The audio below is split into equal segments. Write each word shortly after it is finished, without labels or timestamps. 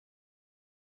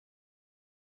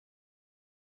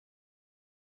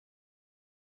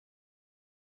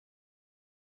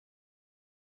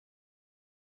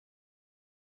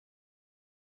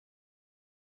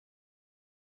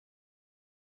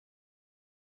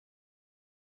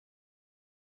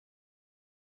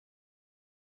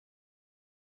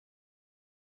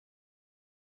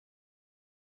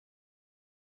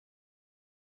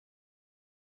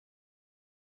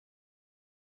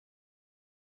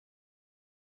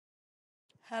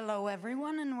Hello,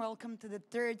 everyone, and welcome to the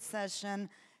third session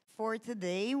for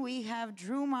today. We have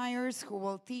Drew Myers who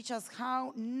will teach us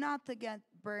how not to get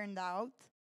burned out.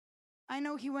 I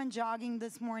know he went jogging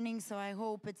this morning, so I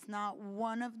hope it's not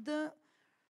one of the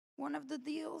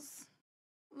deals.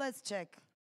 Let's check.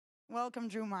 Welcome,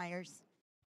 Drew Myers.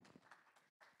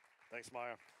 Thanks,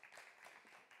 Maya.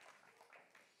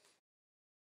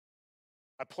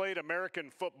 I played American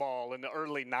football in the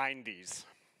early 90s.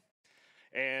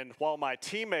 And while my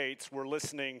teammates were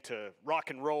listening to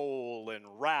rock and roll and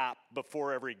rap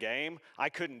before every game, I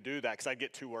couldn't do that because I'd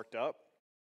get too worked up.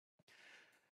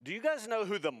 Do you guys know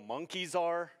who the Monkees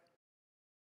are?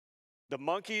 The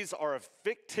Monkees are a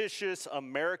fictitious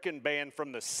American band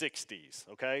from the 60s,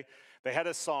 okay? They had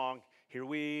a song, "Here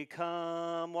we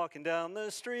come, walking down the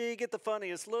street, get the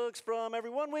funniest looks from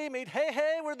everyone we meet. Hey,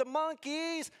 hey, we're the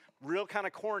Monkees." Real kind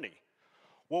of corny.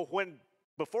 Well,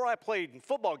 before I played in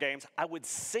football games, I would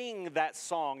sing that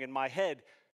song in my head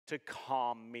to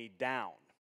calm me down.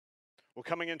 Well,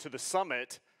 coming into the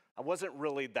summit, I wasn't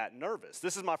really that nervous.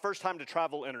 This is my first time to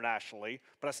travel internationally,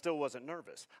 but I still wasn't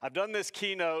nervous. I've done this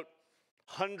keynote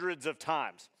hundreds of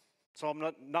times, so I'm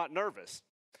not nervous.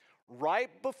 While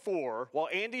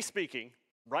Andy's speaking,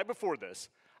 right before this,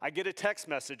 I get a text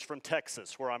message from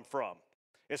Texas, where I'm from.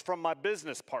 It's from my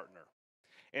business partner,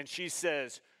 and she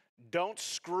says, "Don't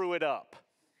screw it up."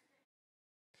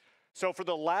 So for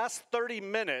the last 30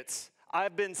 minutes,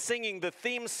 I've been singing the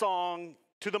theme song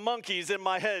to the Monkees in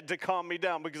my head to calm me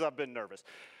down because I've been nervous.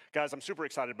 Guys, I'm super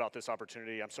excited about this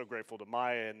opportunity. I'm so grateful to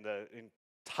Maya and the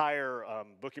entire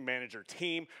booking manager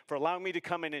team for allowing me to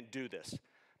come in and do this,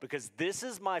 because this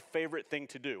is my favorite thing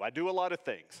to do. I do a lot of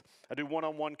things. I do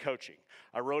one-on-one coaching.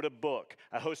 I wrote a book.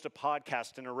 I host a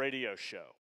podcast and a radio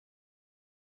show.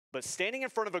 But standing in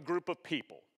front of a group of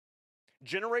people,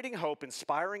 generating hope,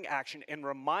 inspiring action, and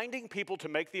reminding people to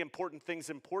make the important things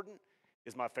important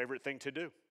is my favorite thing to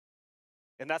do.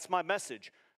 And that's my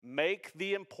message. Make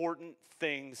the important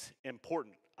things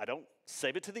important. I don't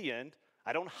save it to the end.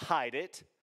 I don't hide it.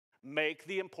 Make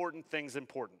the important things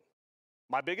important.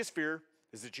 My biggest fear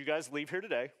is that you guys leave here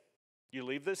today, you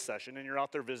leave this session, and you're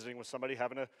out there visiting with somebody,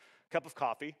 having a cup of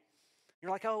coffee. You're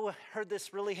like, "Oh, I heard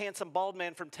this really handsome bald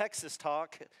man from Texas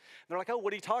talk." And they're like, "Oh, what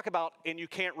did he talk about?" And you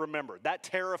can't remember. That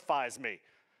terrifies me.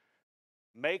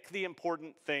 Make the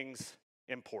important things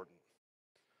important.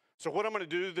 So what I'm going to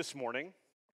do this morning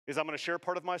is I'm going to share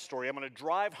part of my story. I'm going to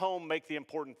drive home, make the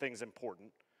important things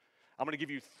important. I'm going to give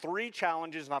you 3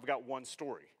 challenges, and I've got 1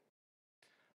 story.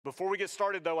 Before we get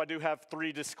started, though, I do have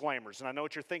 3 disclaimers. And I know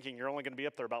what you're thinking. You're only going to be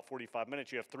up there about 45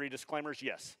 minutes. You have 3 disclaimers?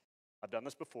 Yes. I've done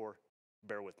this before.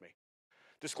 Bear with me.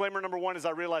 Disclaimer number 1 is I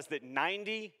realize that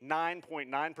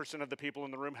 99.9% of the people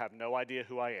in the room have no idea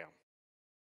who I am.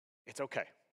 It's okay.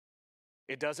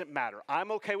 It doesn't matter. I'm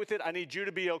okay with it. I need you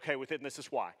to be okay with it, and this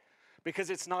is why.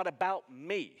 Because it's not about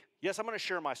me. Yes, I'm going to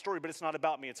share my story, but it's not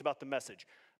about me. It's about the message.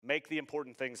 Make the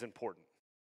important things important.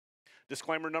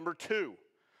 Disclaimer number 2,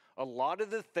 a lot of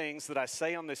the things that I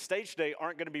say on this stage today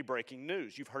aren't going to be breaking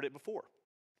news. You've heard it before.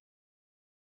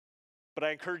 But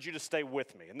I encourage you to stay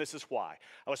with me, and this is why.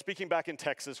 I was speaking back in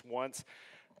Texas once,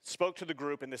 spoke to the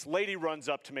group, and this lady runs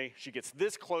up to me. She gets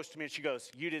this close to me, and she goes,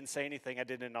 "You didn't say anything I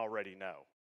didn't already know."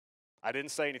 I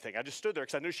didn't say anything. I just stood there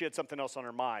because I knew she had something else on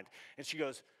her mind. And she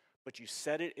goes, "But you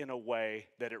said it in a way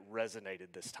that it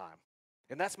resonated this time."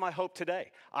 And that's my hope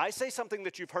today. I say something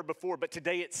that you've heard before, but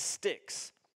today it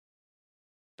sticks.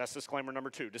 That's disclaimer number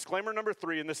 2. Disclaimer number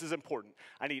 3, and this is important.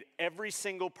 I need every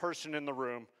single person in the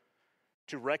room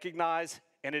to recognize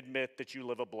and admit that you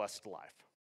live a blessed life.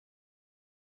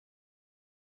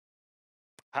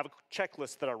 I have a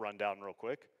checklist that I run down real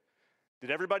quick.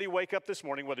 Did everybody wake up this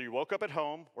morning, whether you woke up at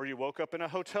home or you woke up in a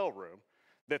hotel room,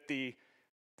 that the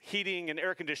heating and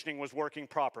air conditioning was working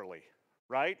properly,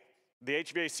 right? The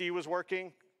HVAC was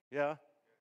working? Yeah?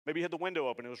 Maybe you had the window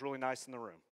open. It was really nice in the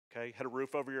room, okay? Had a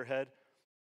roof over your head.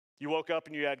 You woke up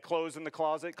and you had clothes in the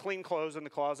closet, clean clothes in the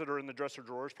closet or in the dresser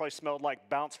drawers. Probably smelled like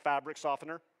Bounce fabric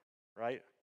softener, right?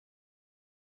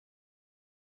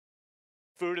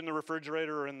 Food in the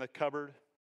refrigerator or in the cupboard.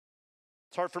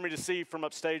 It's hard for me to see from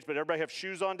upstage, but everybody have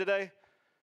shoes on today?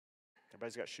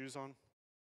 Everybody's got shoes on?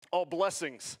 All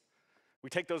blessings.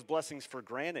 We take those blessings for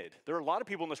granted. There are a lot of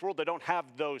people in this world that don't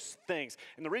have those things.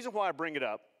 And the reason why I bring it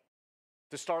up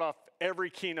to start off every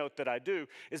keynote that I do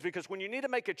is because when you need to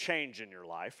make a change in your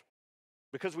life,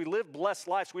 because we live blessed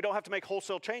lives, we don't have to make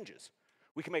wholesale changes.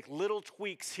 We can make little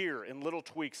tweaks here and little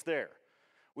tweaks there.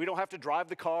 We don't have to drive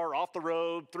the car off the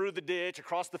road, through the ditch,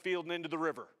 across the field, and into the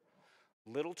river.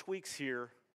 Little tweaks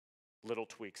here, little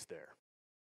tweaks there.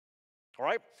 All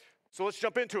right, so let's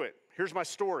jump into it. Here's my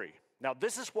story. Now,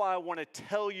 this is why I want to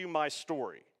tell you my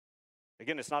story.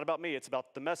 Again, it's not about me, it's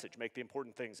about the message. Make the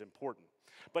important things important.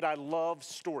 But I love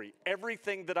story.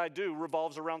 Everything that I do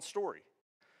revolves around story.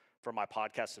 From my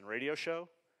podcast and radio show,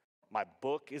 my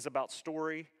book is about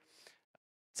story,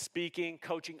 speaking,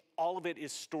 coaching, all of it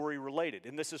is story related.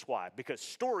 And this is why, because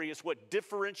story is what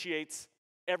differentiates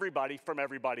everybody from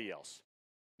everybody else.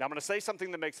 Now, I'm going to say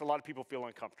something that makes a lot of people feel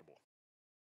uncomfortable.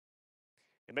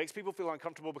 It makes people feel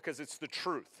uncomfortable because it's the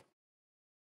truth.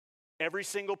 Every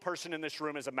single person in this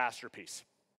room is a masterpiece.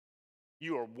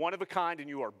 You are one of a kind and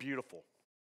you are beautiful.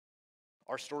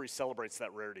 Our story celebrates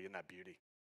that rarity and that beauty.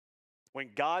 When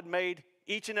God made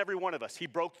each and every one of us, he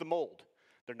broke the mold.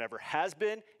 There never has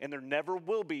been and there never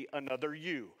will be another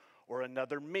you or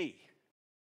another me.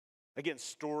 Again,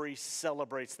 story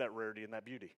celebrates that rarity and that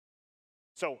beauty.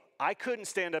 So I couldn't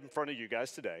stand up in front of you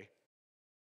guys today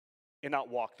and not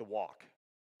walk the walk.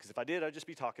 Because if I did, I'd just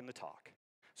be talking the talk.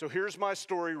 So here's my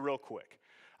story real quick.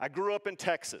 I grew up in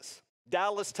Texas,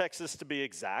 Dallas, Texas to be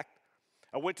exact.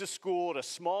 I went to school at a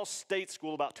small state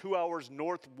school about 2 hours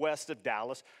northwest of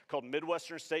Dallas called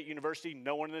Midwestern State University.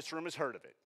 No one in this room has heard of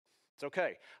it. It's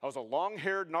okay. I was a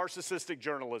long-haired narcissistic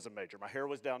journalism major. My hair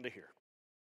was down to here.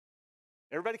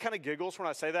 Everybody kind of giggles when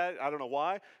I say that. I don't know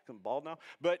why. I'm bald now.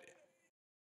 But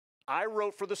I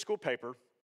wrote for the school paper,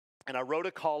 and I wrote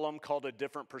a column called A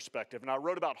Different Perspective. And I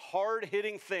wrote about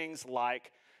hard-hitting things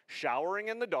like showering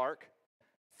in the dark,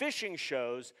 fishing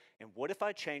shows, and what if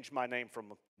I changed my name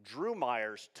from Drew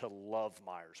Myers to Love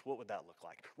Myers? What would that look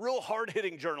like? Real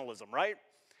hard-hitting journalism, right?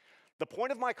 The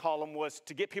point of my column was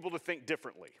to get people to think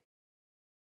differently.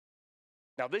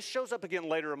 Now, this shows up again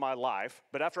later in my life,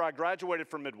 but after I graduated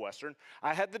from Midwestern,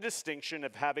 I had the distinction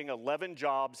of having 11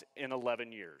 jobs in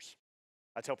 11 years.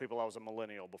 I tell people I was a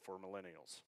millennial before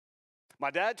millennials.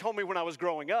 My dad told me when I was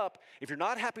growing up, if you're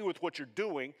not happy with what you're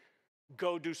doing,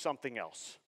 go do something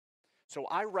else. So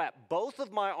I wrapped both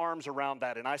of my arms around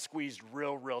that and I squeezed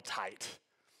real tight.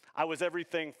 I was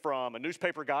everything from a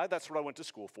newspaper guy, that's what I went to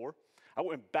school for. I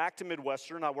went back to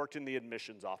Midwestern, I worked in the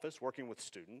admissions office, working with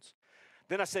students.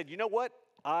 Then I said, you know what?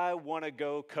 I want to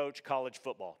go coach college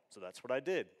football. So that's what I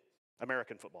did,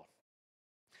 American football.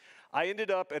 I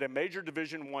ended up at a major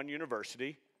Division I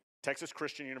university, Texas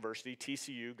Christian University,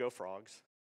 TCU, go Frogs.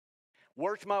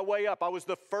 Worked my way up. I was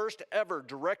the first ever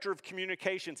director of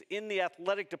communications in the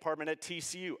athletic department at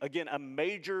TCU. Again, a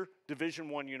major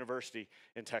Division I university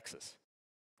in Texas.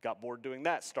 Got bored doing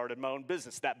that, started my own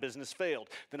business. That business failed.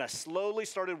 Then I slowly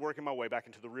started working my way back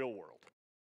into the real world.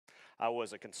 I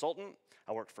was a consultant.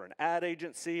 I worked for an ad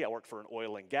agency. I worked for an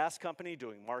oil and gas company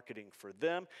doing marketing for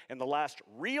them. And the last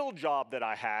real job that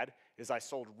I had is I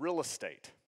sold real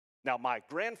estate. Now, my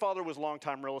grandfather was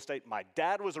longtime real estate. My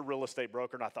dad was a real estate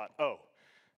broker. And I thought, oh,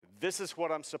 this is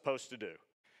what I'm supposed to do.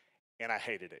 And I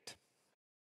hated it.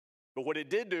 But what it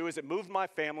did do is it moved my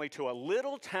family to a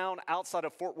little town outside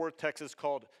of Fort Worth, Texas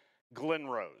called Glen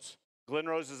Rose. Glen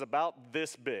Rose is about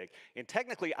this big. And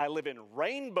technically, I live in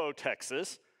Rainbow,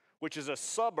 Texas, which is a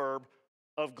suburb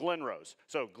of Glen Rose.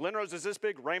 So Glen Rose is this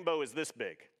big, Rainbow is this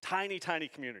big. Tiny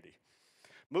community.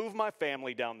 Moved my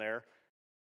family down there,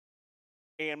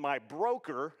 and my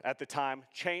broker at the time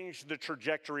changed the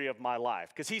trajectory of my life.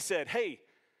 Because he said, hey,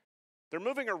 they're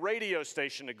moving a radio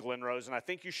station to Glen Rose, and I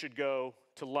think you should go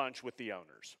to lunch with the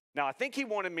owners. Now, I think he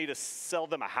wanted me to sell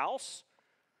them a house.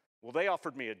 Well, they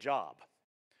offered me a job.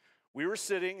 We were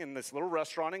sitting in this little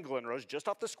restaurant in Glen Rose, just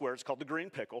off the square. It's called the Green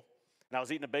Pickle. And I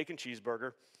was eating a bacon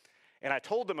cheeseburger. And I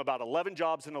told them about 11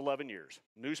 jobs in 11 years.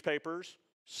 Newspapers,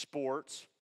 sports.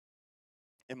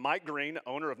 And Mike Green,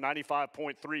 owner of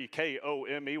 95.3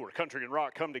 KOME, where country and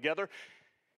rock come together,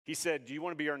 he said, do you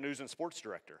want to be our news and sports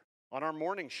director on our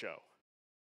morning show?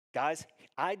 Guys,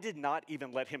 I did not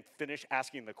even let him finish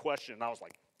asking the question. And I was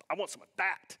like, I want some of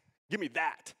that. Give me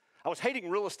that. I was hating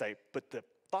real estate, but the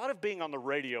thought of being on the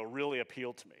radio really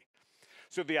appealed to me.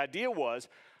 So the idea was,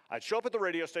 I'd show up at the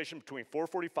radio station between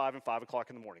 4:45 and 5 o'clock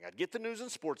in the morning. I'd get the news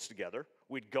and sports together.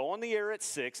 We'd go on the air at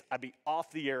 6. I'd be off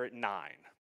the air at 9.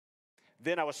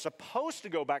 Then I was supposed to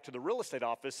go back to the real estate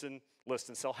office and list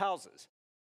and sell houses.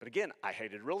 But again, I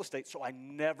hated real estate, so I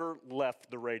never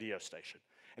left the radio station.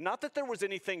 And not that there was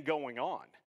anything going on.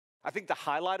 I think the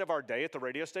highlight of our day at the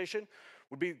radio station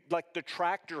would be like the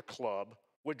tractor club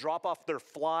would drop off their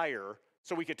flyer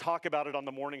so we could talk about it on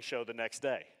the morning show the next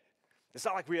day. It's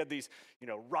not like we had these,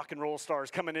 rock and roll stars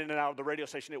coming in and out of the radio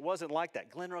station. It wasn't like that.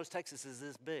 Glen Rose, Texas is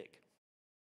this big.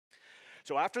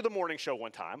 So after the morning show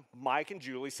one time, Mike and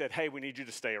Julie said, hey, we need you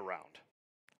to stay around.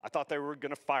 I thought they were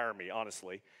going to fire me,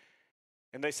 honestly.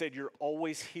 And they said, you're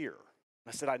always here.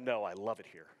 I said, I know, I love it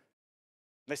here.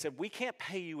 they said, we can't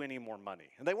pay you any more money.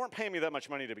 And they weren't paying me that much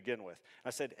money to begin with. And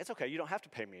I said, it's okay, you don't have to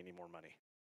pay me any more money.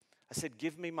 I said,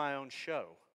 give me my own show.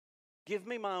 Give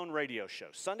me my own radio show.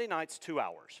 Sunday nights, 2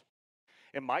 hours.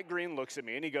 And Mike Green looks at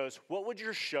me and he goes, what would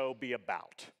your show be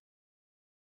about?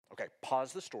 Okay,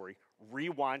 pause the story,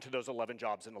 rewind to those 11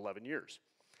 jobs in 11 years.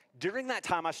 During that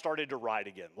time, I started to write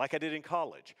again, like I did in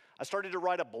college. I started to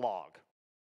write a blog.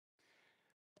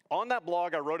 On that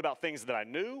blog, I wrote about things that I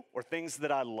knew or things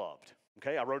that I loved.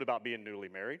 Okay, I wrote about being newly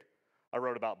married. I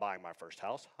wrote about buying my first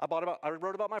house. I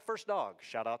wrote about my first dog.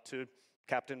 Shout out to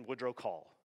Captain Woodrow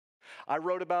Call. I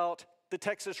wrote about the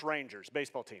Texas Rangers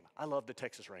baseball team. I love the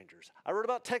Texas Rangers. I wrote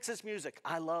about Texas music.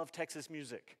 I love Texas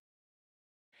music.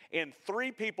 And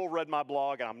 3 people read my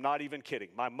blog, and I'm not even kidding.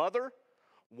 My mother,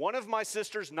 one of my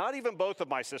sisters, not even both of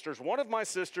my sisters, one of my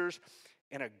sisters,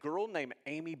 and a girl named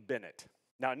Amy Bennett.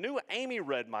 Now, I knew Amy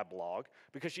read my blog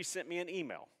because she sent me an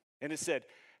email. And it said,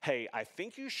 hey, I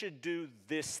think you should do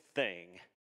this thing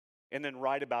and then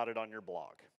write about it on your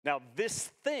blog. Now, this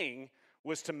thing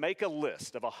was to make a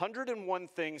list of 101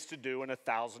 things to do in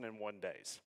 1,001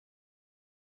 days.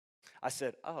 I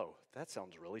said, oh, that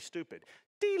sounds really stupid.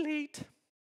 Delete.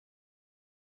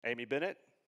 Amy Bennett,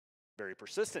 very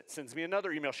persistent, sends me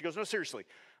another email. She goes, no, seriously,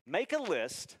 make a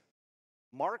list,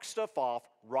 mark stuff off,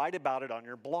 write about it on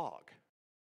your blog.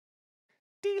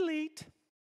 Delete.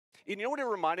 And you know what it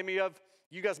reminded me of?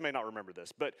 You guys may not remember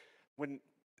this, but when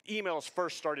emails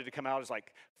first started to come out, it's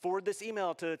like, forward this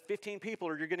email to 15 people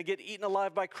or you're going to get eaten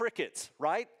alive by crickets,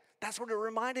 right? That's what it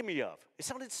reminded me of. It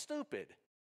sounded stupid.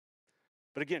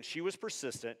 But again, she was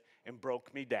persistent and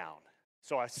broke me down.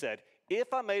 So I said,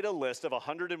 if I made a list of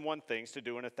 101 things to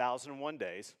do in 1,001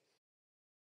 days,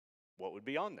 what would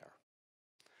be on there?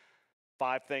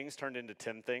 5 things turned into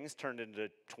 10 things, turned into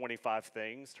 25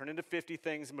 things, turned into 50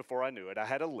 things, and before I knew it, I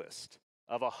had a list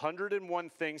of 101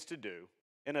 things to do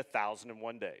in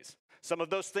 1,001 days. Some of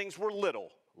those things were little,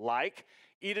 like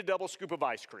eat a double scoop of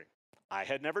ice cream. I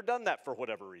had never done that for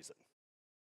whatever reason.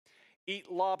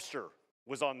 Eat lobster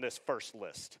was on this first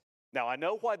list. Now, I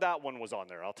know why that one was on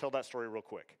there. I'll tell that story real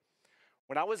quick.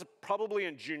 When I was probably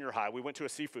in junior high, we went to a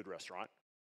seafood restaurant,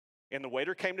 and the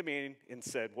waiter came to me and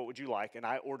said, what would you like? And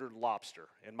I ordered lobster.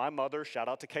 And my mother, shout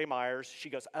out to Kay Myers, she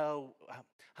goes, oh,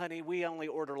 honey, we only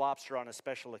order lobster on a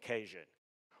special occasion.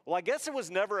 Well, I guess it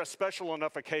was never a special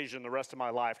enough occasion the rest of my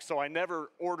life, so I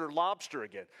never ordered lobster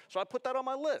again. So I put that on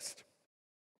my list.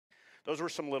 Those were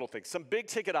some little things. Some big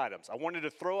ticket items. I wanted to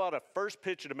throw out a first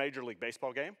pitch at a Major League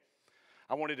Baseball game.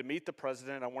 I wanted to meet the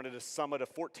president. I wanted to summit a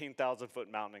 14,000-foot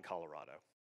mountain in Colorado.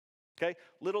 Okay?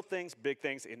 Little things, big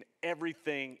things, and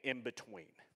everything in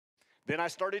between. Then I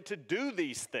started to do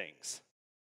these things.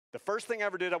 The first thing I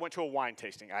ever did, I went to a wine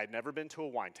tasting. I had never been to a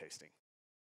wine tasting.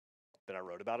 Then I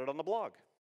wrote about it on the blog.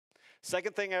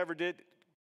 Second thing I ever did,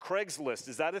 Craigslist.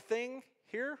 Is that a thing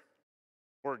here?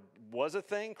 Or was a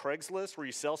thing, Craigslist, where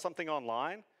you sell something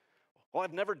online? Well,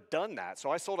 I've never done that. So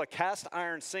I sold a cast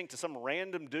iron sink to some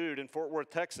random dude in Fort Worth,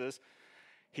 Texas.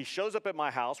 He shows up at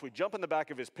my house. We jump in the back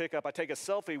of his pickup. I take a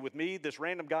selfie with me, this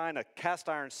random guy, and a cast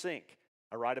iron sink.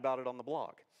 I write about it on the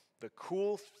blog. The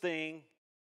cool thing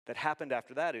that happened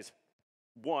after that is,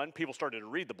 one, people started to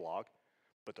read the blog.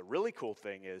 But the really cool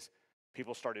thing is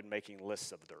people started making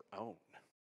lists of their own.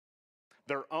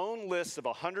 Their own lists of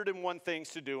 101 things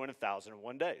to do in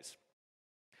 1,001 days.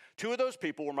 2 of those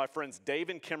people were my friends Dave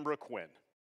and Kimbra Quinn.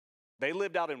 They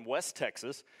lived out in West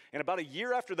Texas, and about a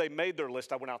year after they made their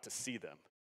list, I went out to see them.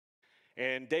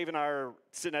 And Dave and I are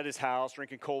sitting at his house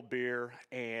drinking cold beer,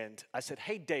 and I said,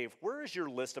 hey, Dave, where is your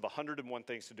list of 101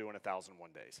 things to do in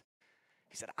 1,001 days?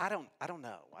 He said, I don't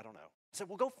know. I said,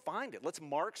 well, go find it. Let's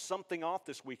mark something off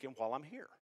this weekend while I'm here.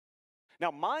 Now,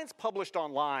 mine's published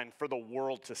online for the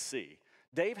world to see.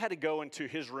 Dave had to go into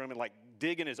his room and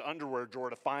dig in his underwear drawer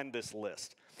to find this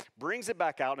list. Brings it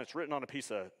back out, and it's written on a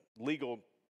piece of legal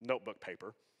notebook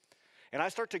paper. And I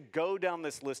start to go down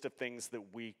this list of things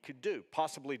that we could do,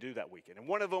 possibly do that weekend. And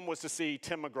one of them was to see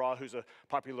Tim McGraw, who's a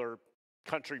popular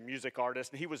country music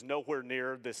artist, and he was nowhere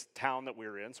near this town that we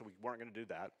were in, so we weren't going to do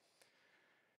that.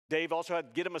 Dave also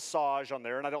had to get a massage on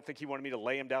there, and I don't think he wanted me to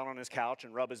lay him down on his couch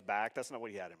and rub his back. That's not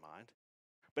what he had in mind.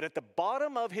 But at the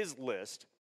bottom of his list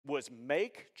was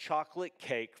make chocolate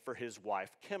cake for his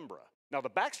wife, Kimbra. Now, the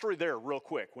backstory there, real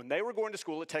quick. When they were going to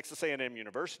school at Texas A&M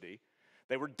University,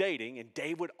 they were dating, and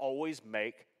Dave would always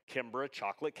make Kimbra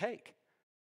chocolate cake.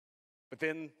 But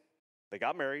then they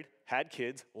got married, had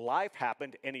kids, life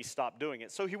happened, and he stopped doing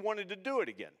it. So he wanted to do it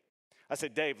again. I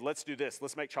said, Dave, let's do this.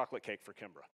 Let's make chocolate cake for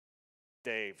Kimbra.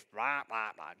 Dave,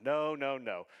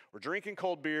 no. We're drinking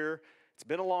cold beer. It's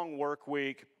been a long work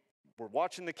week. We're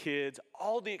watching the kids,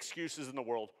 all the excuses in the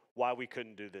world. why we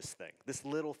couldn't do this thing, this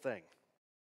little thing.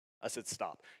 I said,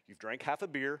 stop. You've drank half a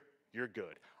beer. You're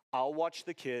good. I'll watch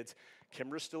the kids.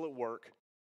 Kimbra's still at work.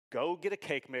 Go get a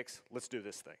cake mix. Let's do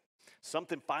this thing.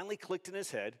 Something finally clicked in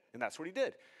his head, and that's what he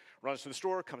did. Runs to the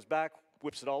store, comes back,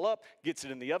 whips it all up, gets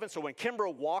it in the oven. So when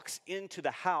Kimbra walks into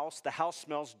the house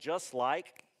smells just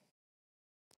like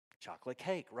chocolate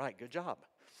cake. Right, good job.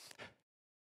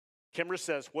 Kimbra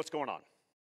says, what's going on?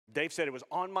 Dave said, it was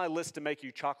on my list to make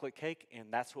you chocolate cake,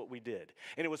 and that's what we did.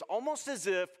 And it was almost as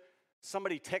if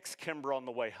somebody texted Kimbra on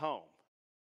the way home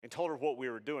and told her what we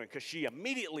were doing, because she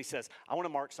immediately says, I want to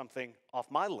mark something off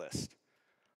my list.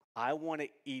 I want to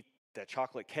eat that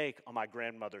chocolate cake on my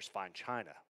grandmother's fine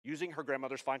china. Using her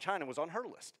grandmother's fine china was on her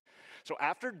list. So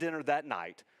after dinner that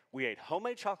night, we ate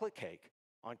homemade chocolate cake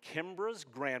on Kimbra's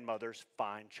grandmother's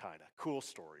fine china. Cool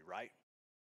story, right?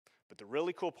 But the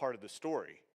really cool part of the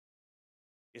story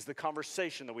is the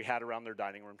conversation that we had around their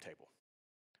dining room table.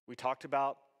 We talked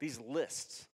about these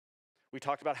lists. We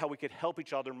talked about how we could help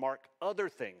each other mark other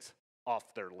things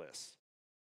off their lists.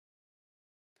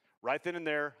 Right then and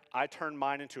there, I turned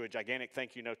mine into a gigantic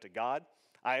thank you note to God.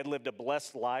 I had lived a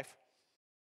blessed life,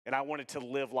 and I wanted to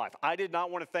live life. I did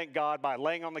not want to thank God by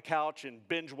laying on the couch and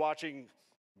binge watching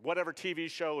whatever TV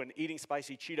show and eating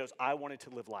spicy Cheetos. I wanted to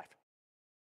live life.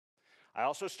 I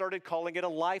also started calling it a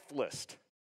life list.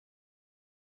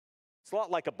 It's a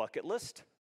lot like a bucket list,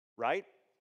 right?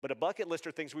 But a bucket list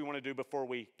are things we want to do before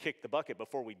we kick the bucket,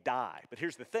 before we die. But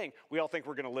here's the thing. We all think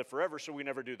we're going to live forever, so we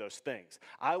never do those things.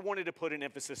 I wanted to put an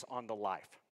emphasis on the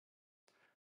life.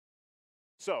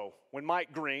 So when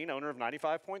Mike Green, owner of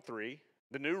 95.3,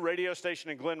 the new radio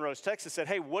station in Glen Rose, Texas, said,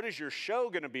 hey, what is your show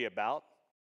going to be about?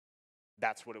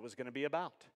 That's what it was going to be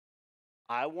about.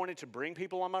 I wanted to bring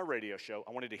people on my radio show.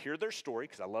 I wanted to hear their story,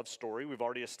 because I love story. We've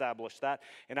already established that.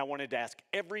 And I wanted to ask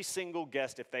every single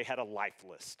guest if they had a life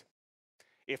list.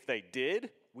 If they did,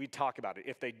 we'd talk about it.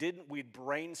 If they didn't, we'd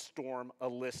brainstorm a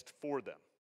list for them.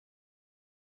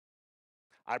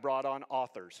 I brought on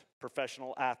authors,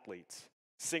 professional athletes,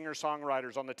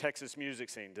 singer-songwriters on the Texas music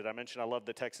scene. Did I mention I love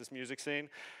the Texas music scene?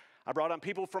 I brought on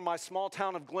people from my small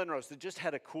town of Glen Rose that just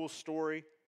had a cool story.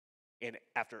 And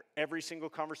after every single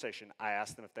conversation, I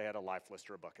asked them if they had a life list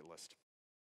or a bucket list.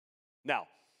 Now,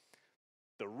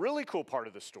 the really cool part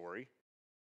of the story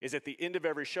is at the end of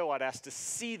every show, I'd ask to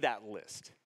see that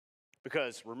list.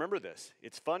 Because remember this,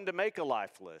 it's fun to make a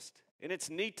life list, and it's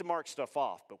neat to mark stuff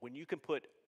off, but when you can put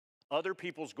other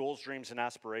people's goals, dreams, and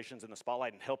aspirations in the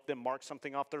spotlight and help them mark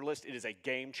something off their list, it is a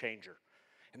game changer.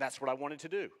 And that's what I wanted to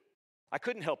do. I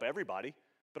couldn't help everybody,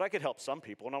 but I could help some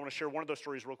people, and I want to share one of those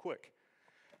stories real quick.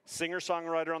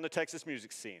 Singer-songwriter on the Texas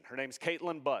music scene. Her name's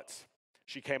Caitlin Butts.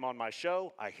 She came on my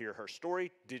show. I hear her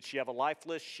story. Did she have a life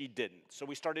list? She didn't. So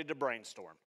we started to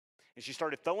brainstorm. And she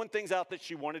started throwing things out that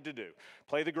she wanted to do.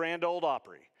 Play the Grand Ole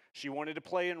Opry. She wanted to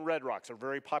play in Red Rocks, a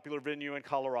very popular venue in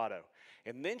Colorado.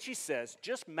 And then she says,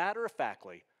 just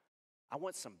matter-of-factly, I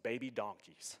want some baby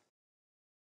donkeys.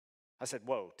 I said,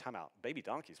 whoa, time out. Baby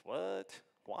donkeys, what?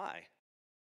 Why?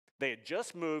 They had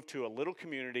just moved to a little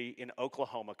community in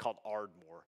Oklahoma called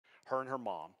Ardmore, her and her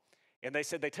mom. And they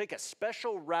said they take a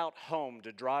special route home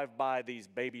to drive by these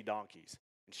baby donkeys.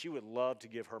 And she would love to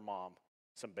give her mom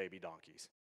some baby donkeys.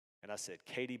 And I said,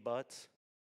 Katie Butts,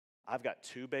 I've got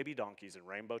 2 baby donkeys in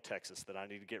Rainbow, Texas that I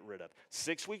need to get rid of.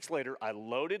 6 weeks later, I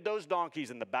loaded those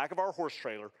donkeys in the back of our horse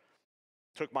trailer,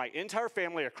 took my entire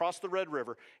family across the Red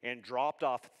River, and dropped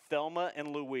off Thelma and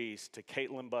Louise to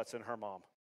Caitlin Butts and her mom.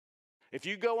 If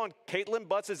you go on Caitlin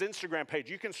Butts' Instagram page,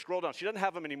 you can scroll down. She doesn't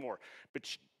have them anymore,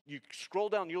 but you scroll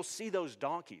down, you'll see those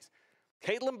donkeys.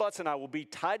 Caitlin Butts and I will be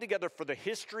tied together for the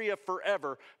history of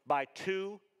forever by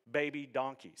 2 baby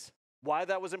donkeys. Why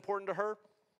that was important to her?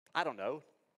 I don't know.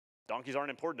 Donkeys aren't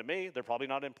important to me. They're probably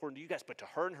not important to you guys, but to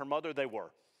her and her mother, they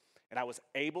were. And I was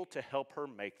able to help her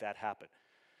make that happen.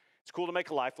 It's cool to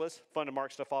make a life list, fun to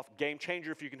mark stuff off, game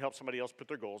changer if you can help somebody else put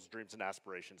their goals, dreams, and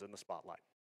aspirations in the spotlight.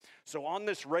 So on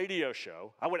this radio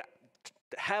show, I would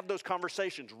have those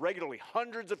conversations regularly,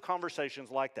 hundreds of conversations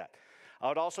like that. I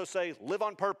would also say, live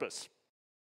on purpose.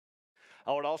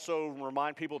 I would also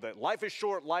remind people that life is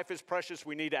short, life is precious,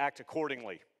 we need to act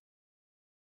accordingly.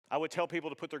 I would tell people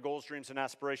to put their goals, dreams, and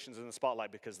aspirations in the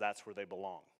spotlight because that's where they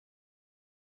belong.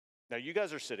 Now, you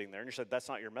guys are sitting there and you said, that's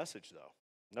not your message, though.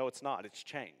 No, it's not. It's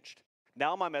changed.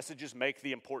 Now my message is make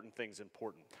the important things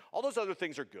important. All those other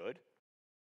things are good,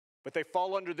 but they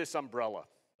fall under this umbrella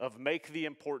of make the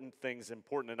important things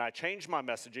important. And I changed my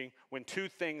messaging when 2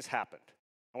 things happened.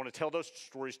 I want to tell those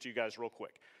stories to you guys real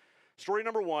quick. Story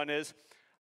number 1 is,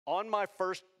 on my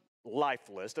first life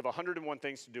list of 101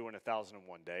 things to do in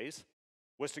 1,001 days,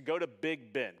 was to go to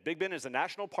Big Bend. Big Bend is a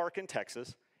national park in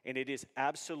Texas. and it is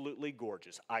absolutely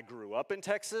gorgeous. I grew up in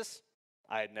Texas.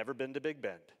 I had never been to Big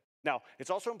Bend. Now, it's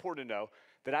also important to know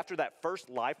that after that first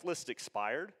life list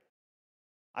expired,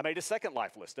 I made a second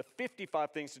life list of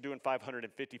 55 things to do in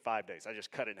 555 days. I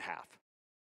just cut it in half.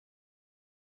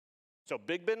 So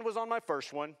Big Bend was on my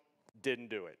first one, didn't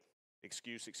do it.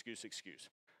 Excuse, excuse, excuse.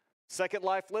 Second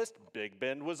life list, Big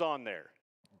Bend was on there,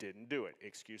 didn't do it.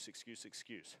 Excuse, excuse,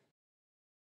 excuse.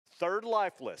 Third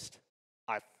life list,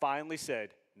 I finally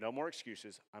said, no more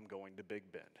excuses, I'm going to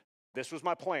Big Bend. This was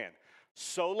my plan.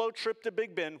 Solo trip to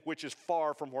Big Bend, which is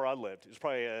far from where I lived. It was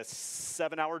probably a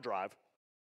 7-hour drive.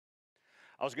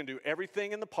 I was going to do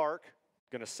everything in the park,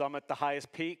 going to summit the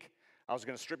highest peak. I was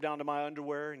going to strip down to my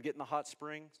underwear and get in the hot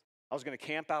springs. I was going to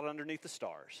camp out underneath the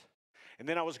stars. And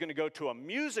then I was going to go to a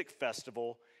music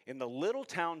festival in the little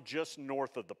town just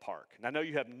north of the park. And I know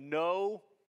you have no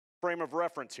frame of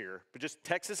reference here, but just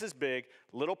Texas is big,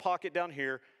 little pocket down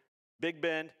here, Big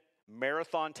Bend,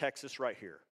 Marathon, Texas right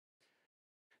here.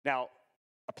 Now,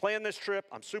 I planned this trip.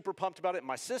 I'm super pumped about it.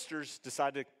 My sisters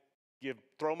decided to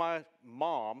throw my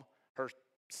mom her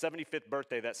 75th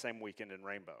birthday that same weekend in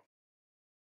Rainbow.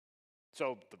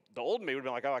 So the old me would have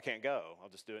been like, oh, I can't go. I'll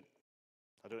just do it.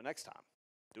 I'll do it next time.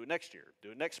 Do it next year.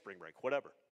 Do it next spring break,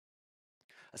 whatever.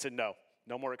 I said, no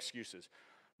more excuses.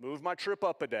 Moved my trip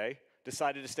up a day,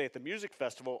 decided to stay at the music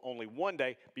festival only one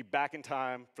day, be back in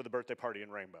time for the birthday party in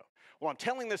Rainbow. Well, I'm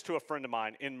telling this to a friend of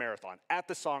mine in Marathon at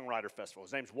the Songwriter Festival.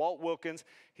 His name's Walt Wilkins.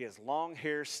 He has long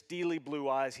hair, steely blue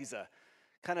eyes. He's a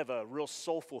kind of a real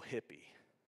soulful hippie.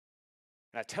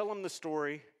 And I tell him the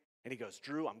story, and he goes,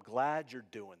 Drew, I'm glad you're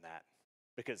doing that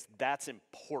because that's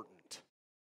important.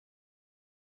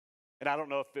 And I don't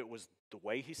know if it was the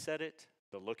way he said it,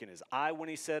 the look in his eye when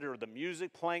he said it, or the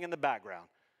music playing in the background,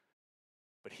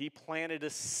 but he planted a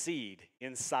seed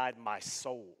inside my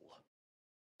soul.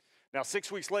 Now,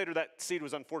 6 weeks later, that seed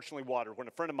was unfortunately watered when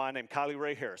a friend of mine named Kylie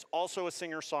Ray Harris, also a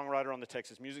singer-songwriter on the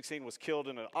Texas music scene, was killed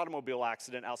in an automobile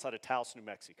accident outside of Taos, New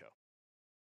Mexico.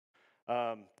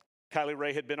 Kylie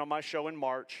Ray had been on my show in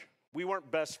March. We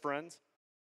weren't best friends,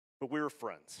 but we were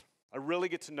friends. I really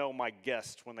get to know my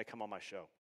guests when they come on my show.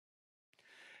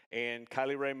 And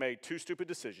Kylie Ray made 2 stupid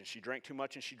decisions. She drank too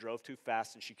much and she drove too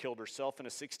fast, and she killed herself and a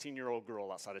 16-year-old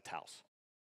girl outside of Taos.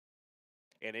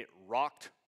 And it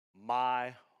rocked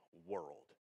my world.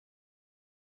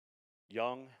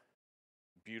 Young,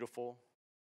 beautiful,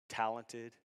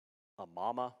 talented, a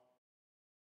mama.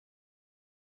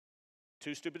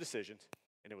 2 stupid decisions,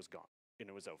 and it was gone, and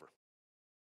it was over.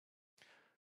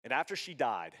 And after she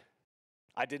died,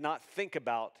 I did not think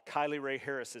about Kylie Ray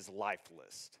Harris's life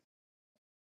list.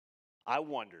 I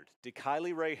wondered, did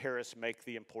Kylie Ray Harris make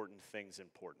the important things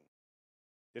important?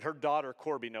 Did her daughter,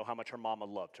 Corby, know how much her mama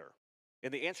loved her?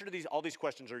 And the answer to all these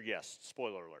questions are yes.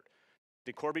 Spoiler alert.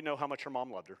 Did Corby know how much her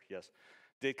mom loved her? Yes.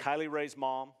 Did Kylie Ray's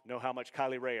mom know how much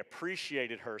Kylie Ray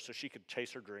appreciated her so she could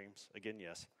chase her dreams? Again,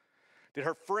 yes. Did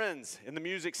her friends in the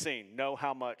music scene know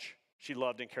how much she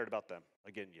loved and cared about them?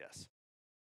 Again, yes.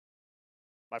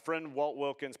 My friend Walt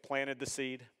Wilkins planted the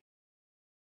seed.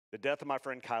 The death of my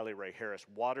friend Kylie Ray Harris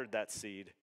watered that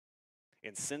seed.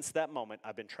 And since that moment,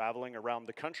 I've been traveling around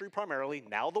the country primarily,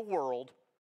 now the world,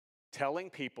 telling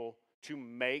people to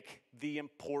make the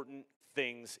important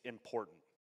things important.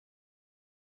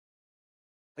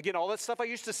 Again, all that stuff I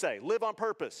used to say, live on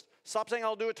purpose, stop saying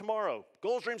I'll do it tomorrow,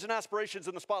 goals, dreams, and aspirations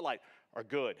in the spotlight are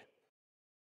good.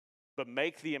 But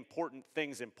make the important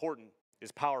things important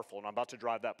is powerful, and I'm about to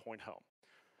drive that point home.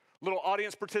 Little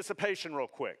audience participation real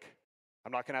quick.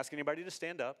 I'm not going to ask anybody to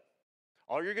stand up.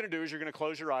 All you're going to do is you're going to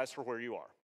close your eyes for where you are.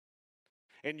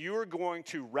 And you are going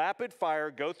to rapid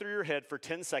fire go through your head for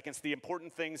 10 seconds the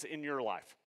important things in your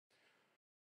life.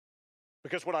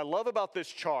 Because what I love about this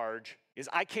charge is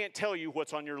I can't tell you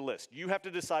what's on your list. You have to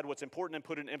decide what's important and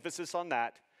put an emphasis on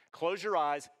that. Close your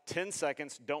eyes, 10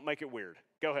 seconds, don't make it weird.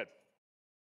 Go ahead.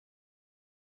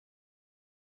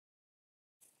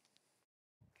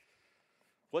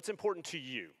 What's important to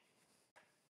you?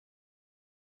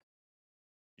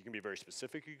 You can be very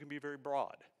specific, you can be very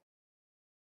broad.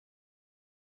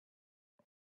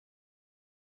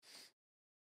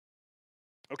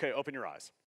 Okay, open your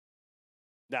eyes.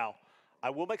 Now,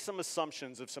 I will make some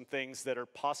assumptions of some things that are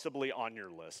possibly on your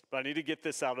list, but I need to get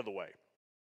this out of the way.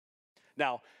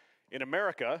 Now, in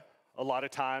America, a lot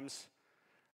of times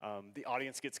the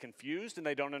audience gets confused and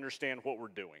they don't understand what we're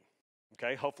doing.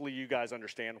 Okay, hopefully you guys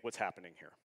understand what's happening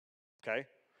here. Okay,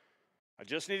 I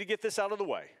just need to get this out of the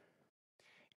way.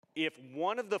 If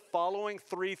one of the following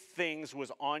 3 things was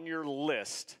on your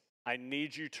list, I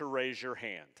need you to raise your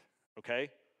hand, okay?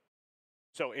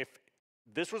 So if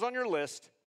this was on your list,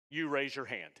 you raise your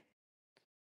hand.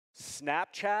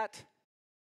 Snapchat,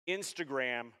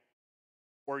 Instagram,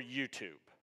 or YouTube?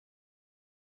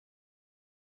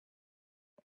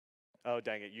 Oh,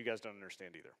 dang it, you guys don't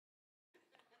understand either.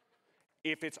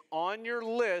 If it's on your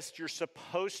list, you're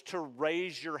supposed to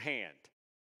raise your hand.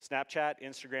 Snapchat,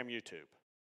 Instagram, YouTube.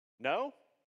 No?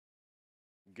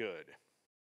 Good.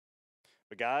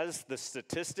 But guys, the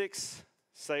statistics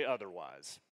say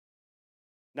otherwise.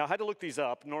 Now, I had to look these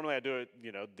up. Normally I do it,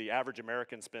 the average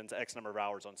American spends X number of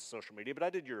hours on social media, but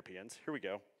I did Europeans. Here we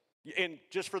go. And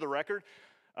just for the record,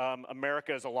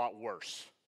 America is a lot worse.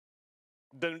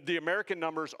 The American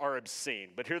numbers are obscene,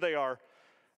 but here they are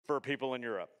for people in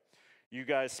Europe. You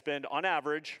guys spend, on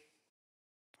average,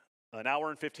 an hour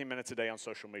and 15 minutes a day on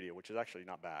social media, which is actually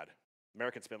not bad.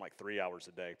 Americans spend like 3 hours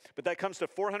a day. But that comes to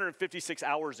 456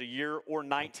 hours a year or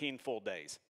 19 full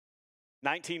days.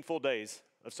 19 full days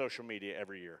of social media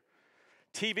every year.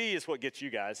 TV is what gets you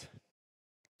guys.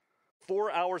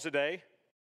 4 hours a day,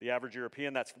 the average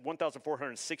European, that's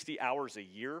 1,460 hours a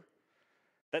year.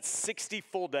 That's 60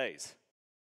 full days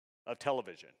of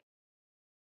television.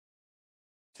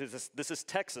 So this is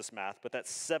Texas math, but that's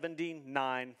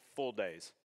 79 full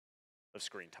days of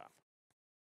screen time.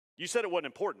 You said it wasn't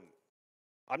important.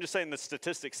 I'm just saying the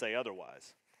statistics say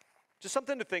otherwise. Just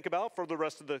something to think about for the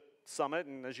rest of the summit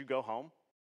and as you go home.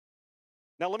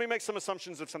 Now let me make some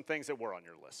assumptions of some things that were on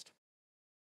your list.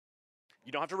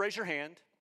 You don't have to raise your hand.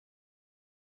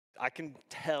 I can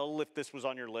tell if this was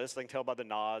on your list. I can tell by the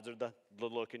nods or the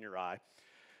look in your eye.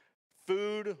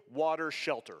 Food, water,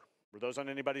 shelter. Were those on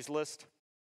anybody's list?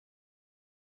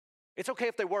 It's okay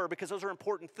if they were because those are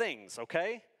important things,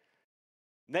 okay?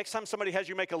 Next time somebody has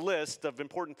you make a list of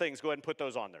important things, go ahead and put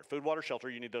those on there. Food, water, shelter,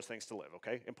 you need those things to live,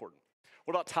 okay? Important.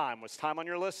 What about time? Was time on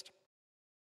your list?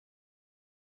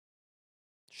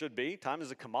 Should be. Time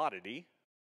is a commodity.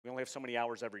 We only have so many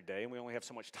hours every day, and we only have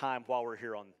so much time while we're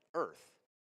here on earth.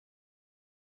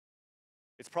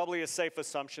 It's probably a safe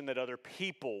assumption that other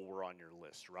people were on your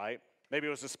list, right? Maybe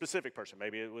it was a specific person.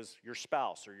 Maybe it was your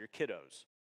spouse or your kiddos.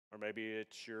 Or maybe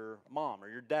it's your mom or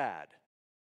your dad,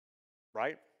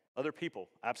 right? Other people,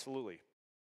 absolutely.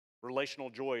 Relational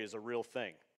joy is a real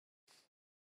thing.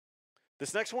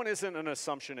 This next one isn't an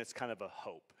assumption, it's kind of a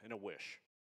hope and a wish.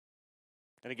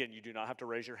 And again, you do not have to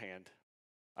raise your hand.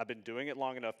 I've been doing it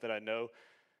long enough that I know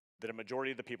that a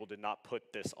majority of the people did not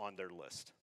put this on their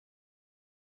list.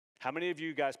 How many of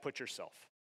you guys put yourself?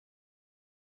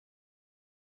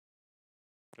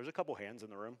 There's a couple hands in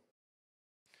the room.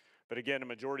 But again, a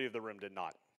majority of the room did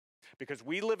not. Because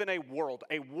we live in a world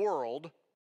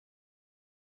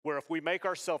where if we make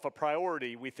ourselves a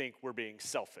priority, we think we're being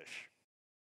selfish.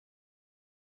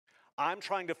 I'm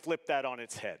trying to flip that on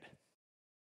its head.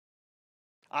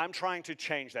 I'm trying to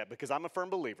change that because I'm a firm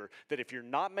believer that if you're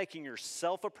not making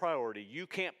yourself a priority, you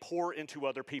can't pour into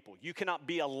other people. You cannot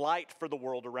be a light for the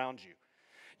world around you.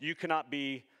 You cannot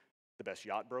be the best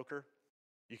yacht broker.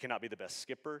 You cannot be the best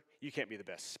skipper. You can't be the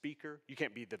best speaker. You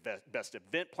can't be the best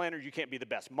event planner. You can't be the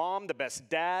best mom, the best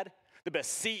dad, the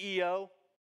best CEO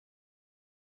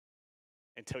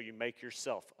until you make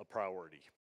yourself a priority.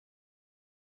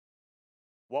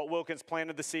 Walt Wilkins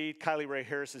planted the seed. Kylie Ray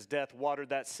Harris's death watered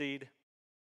that seed.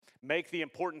 Make the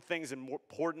important things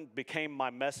important became my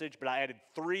message, but I added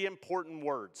 3 important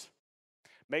words.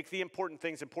 Make the important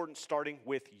things important starting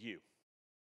with you.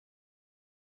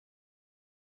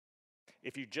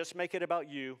 If you just make it about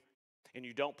you and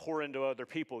you don't pour into other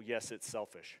people, yes, it's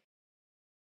selfish.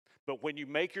 But when you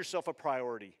make yourself a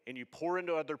priority and you pour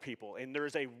into other people and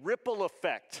there's a ripple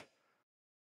effect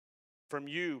from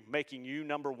you making you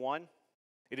number one,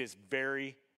 it is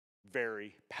very,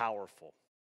 very powerful.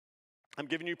 I'm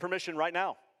giving you permission right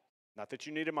now, not that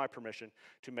you needed my permission,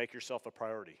 to make yourself a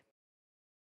priority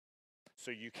so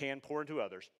you can pour into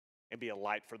others and be a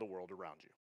light for the world around you.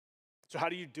 So how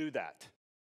do you do that?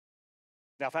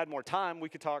 Now, if I had more time, we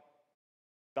could talk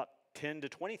about 10 to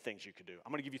 20 things you could do.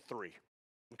 I'm going to give you 3,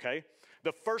 okay?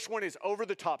 The first one is over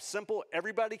the top, simple.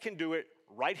 Everybody can do it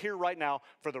right here, right now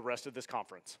for the rest of this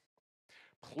conference.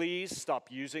 Please stop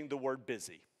using the word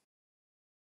busy.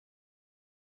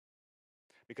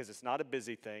 Because it's not a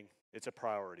busy thing, it's a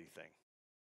priority thing.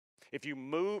 If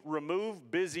you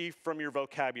remove busy from your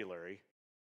vocabulary,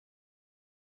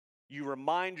 you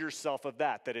remind yourself of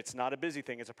that it's not a busy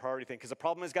thing, it's a priority thing. Because the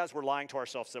problem is, guys, we're lying to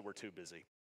ourselves that we're too busy.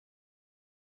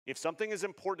 If something is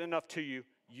important enough to you,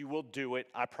 you will do it,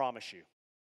 I promise you.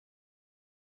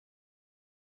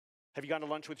 Have you gone to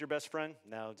lunch with your best friend?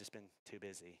 No, just been too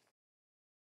busy.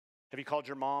 Have you called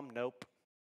your mom? Nope,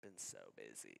 been so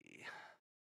busy.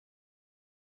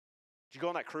 Did you go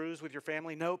on that cruise with your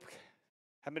family? Nope,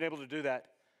 haven't been able to do that.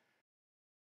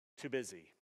 Too busy.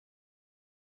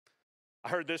 I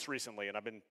heard this recently, and I've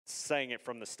been saying it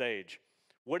from the stage.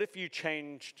 What if you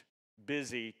changed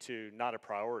busy to not a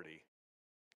priority?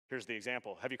 Here's the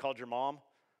example. Have you called your mom?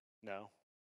 No.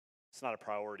 It's not a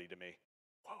priority to me.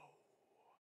 Whoa.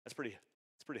 That's pretty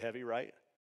heavy, right?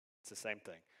 It's the same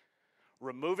thing.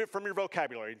 Remove it from your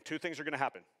vocabulary. Two things are going to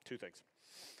happen. Two things.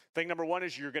 Thing number one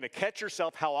is you're going to catch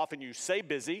yourself how often you say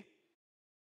busy.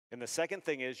 And the second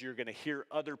thing is you're going to hear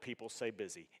other people say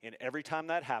busy. And every time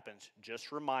that happens,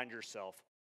 just remind yourself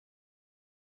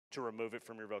to remove it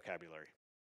from your vocabulary.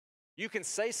 You can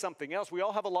say something else. We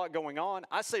all have a lot going on.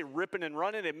 I say ripping and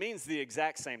running. It means the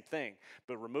exact same thing.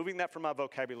 But removing that from my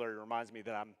vocabulary reminds me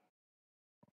that I'm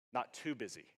not too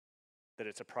busy, that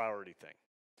it's a priority thing.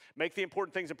 Make the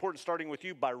important things important, starting with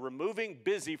you, by removing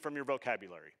busy from your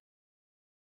vocabulary.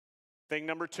 Thing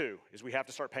number two is we have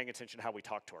to start paying attention to how we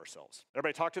talk to ourselves.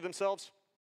 Everybody talk to themselves?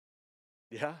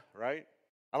 Yeah, right?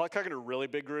 I like talking to really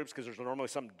big groups because there's normally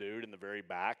some dude in the very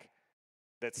back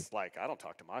that's like, I don't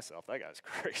talk to myself. That guy's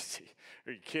crazy.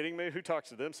 Are you kidding me? Who talks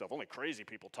to themselves? Only crazy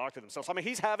people talk to themselves. I mean,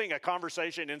 he's having a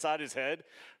conversation inside his head,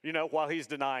 while he's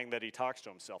denying that he talks to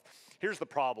himself. Here's the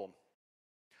problem.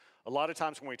 A lot of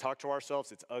times when we talk to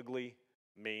ourselves, it's ugly,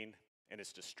 mean, and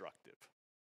it's destructive.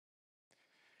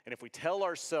 And if we tell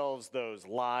ourselves those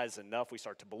lies enough, we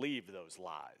start to believe those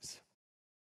lies.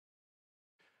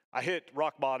 I hit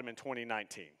rock bottom in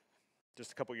 2019,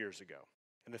 just a couple years ago.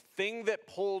 And the thing that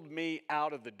pulled me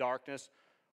out of the darkness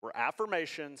were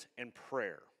affirmations and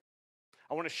prayer.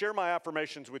 I want to share my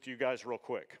affirmations with you guys real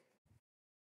quick.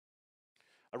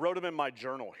 I wrote them in my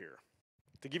journal here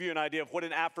to give you an idea of what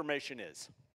an affirmation is.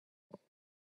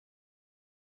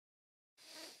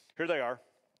 Here they are,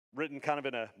 written kind of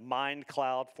in a mind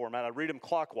cloud format. I read them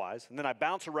clockwise, and then I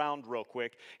bounce around real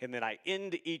quick, and then I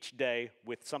end each day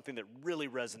with something that really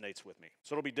resonates with me.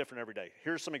 So it'll be different every day.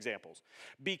 Here's some examples.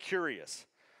 Be curious.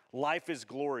 Life is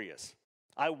glorious.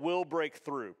 I will break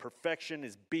through. Perfection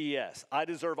is BS. I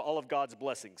deserve all of God's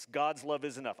blessings. God's love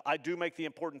is enough. I do make the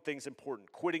important things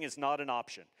important. Quitting is not an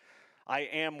option. I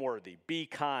am worthy. Be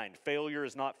kind. Failure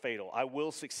is not fatal. I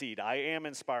will succeed. I am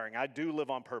inspiring. I do live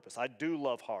on purpose. I do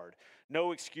love hard.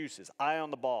 No excuses. Eye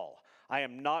on the ball. I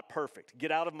am not perfect.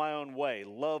 Get out of my own way.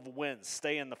 Love wins.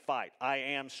 Stay in the fight. I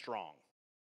am strong.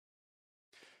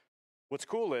 What's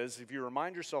cool is if you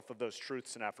remind yourself of those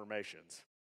truths and affirmations,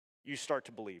 you start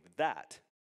to believe that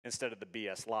instead of the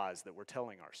BS lies that we're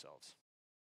telling ourselves.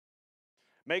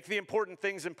 Make the important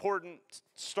things important,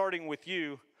 starting with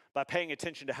you, by paying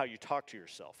attention to how you talk to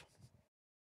yourself.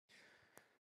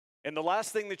 And the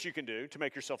last thing that you can do to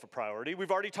make yourself a priority, we've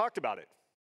already talked about it.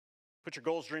 Put your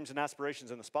goals, dreams, and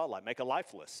aspirations in the spotlight. Make a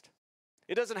life list.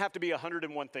 It doesn't have to be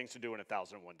 101 things to do in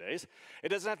 1,001 days. It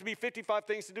doesn't have to be 55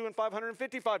 things to do in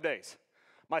 555 days.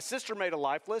 My sister made a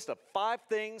life list of 5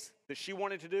 things that she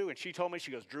wanted to do, and she told me,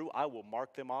 she goes, Drew, I will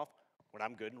mark them off when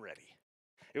I'm good and ready.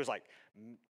 It was like,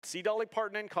 see Dolly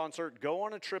Parton in concert, go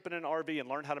on a trip in an RV, and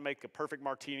learn how to make a perfect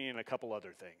martini and a couple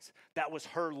other things. That was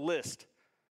her list.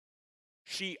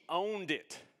 She owned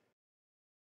it.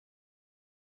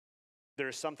 There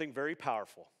is something very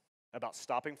powerful about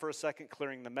stopping for a second,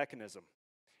 clearing the mechanism,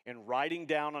 and writing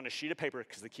down on a sheet of paper,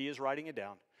 because the key is writing it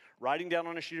down, writing down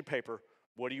on a sheet of paper,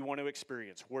 what do you want to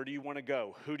experience? Where do you want to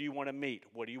go? Who do you want to meet?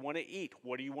 What do you want to eat?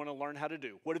 What do you want to learn how to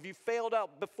do? What have you failed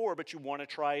out before but you want to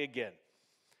try again?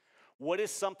 What is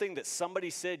something that somebody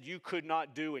said you could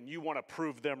not do and you want to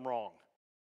prove them wrong?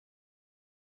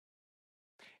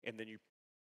 And then you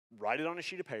write it on a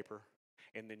sheet of paper,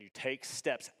 and then you take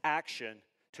steps, action,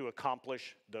 to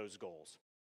accomplish those goals.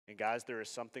 And guys, there is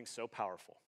something so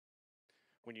powerful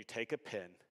when you take a pen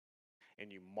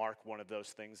and you mark one of those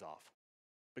things off.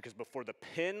 Because before the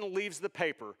pen leaves the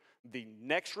paper, the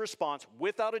next response,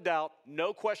 without a doubt,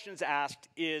 no questions asked,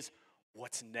 is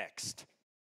what's next?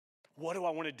 What do I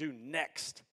want to do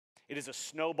next? It is a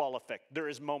snowball effect. There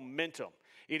is momentum.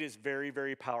 It is very,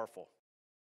 very powerful.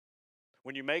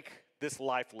 When you make this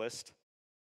life list,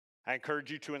 I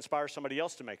encourage you to inspire somebody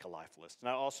else to make a life list. And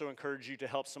I also encourage you to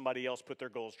help somebody else put their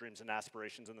goals, dreams, and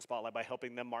aspirations in the spotlight by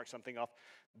helping them mark something off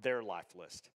their life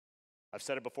list. I've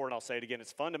said it before and I'll say it again.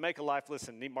 It's fun to make a life list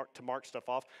and to mark stuff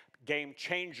off. Game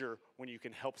changer when you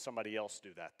can help somebody else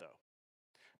do that, though.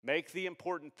 Make the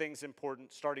important things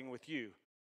important, starting with you,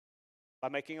 by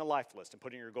making a life list and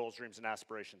putting your goals, dreams, and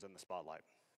aspirations in the spotlight.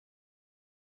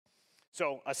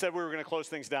 So I said we were going to close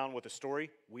things down with a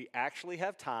story. We actually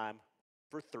have time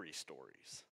for 3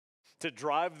 stories to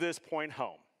drive this point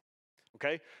home.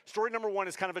 Okay? Story number 1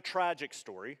 is kind of a tragic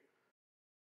story.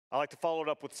 I like to follow it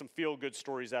up with some feel-good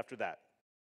stories after that.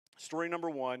 Story number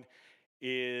 1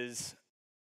 is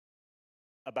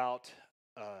about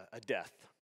a death.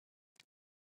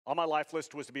 On my life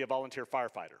list was to be a volunteer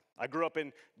firefighter. I grew up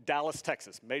in Dallas,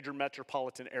 Texas, major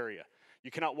metropolitan area. You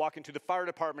cannot walk into the fire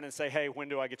department and say, hey, when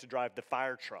do I get to drive the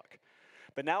fire truck?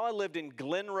 But now I lived in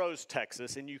Glen Rose,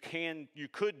 Texas, and you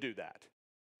could do that.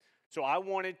 So I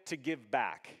wanted to give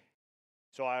back.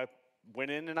 So I went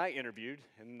in and I interviewed,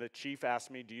 and the chief asked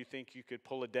me, do you think you could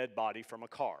pull a dead body from a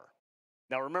car?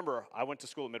 Now remember, I went to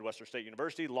school at Midwestern State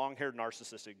University, long-haired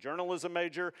narcissistic journalism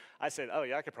major. I said, oh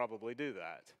yeah, I could probably do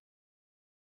that.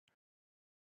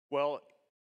 Well,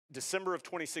 December of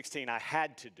 2016, I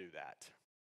had to do that.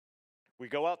 We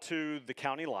go out to the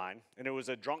county line, and it was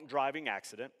a drunk driving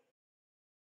accident.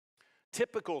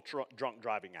 Typical drunk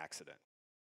driving accident.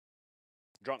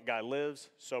 Drunk guy lives,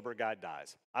 sober guy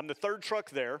dies. I'm the third truck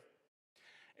there,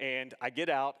 and I get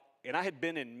out, and I had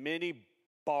been in many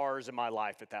bars in my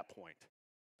life at that point,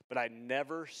 but I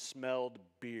never smelled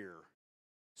beer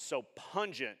so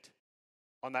pungent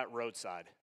on that roadside.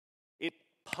 It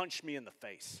punched me in the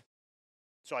face.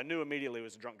 So I knew immediately it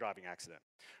was a drunk driving accident.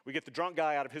 We get the drunk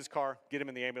guy out of his car, get him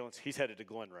in the ambulance. He's headed to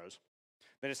Glen Rose.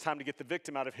 Then it's time to get the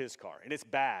victim out of his car, and it's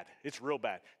bad. It's real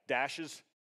bad. Dash is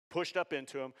pushed up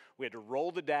into him. We had to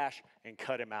roll the dash and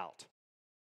cut him out.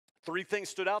 3 things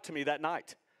stood out to me that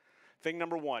night. Thing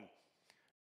number 1,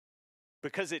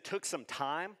 because it took some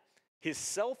time, his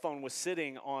cell phone was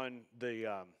sitting on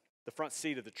the front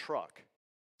seat of the truck.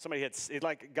 It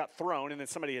like got thrown, and then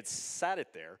somebody had sat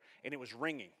it there, and it was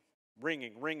ringing.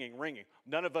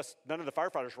 None of the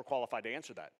firefighters were qualified to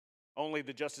answer that. Only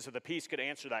the justice of the peace could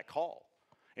answer that call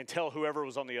and tell whoever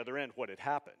was on the other end what had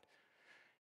happened.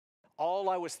 All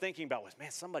I was thinking about was,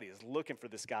 man, somebody is looking for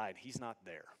this guy and he's not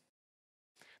there.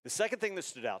 The second thing that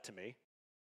stood out to me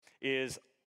is,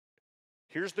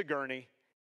 here's the gurney.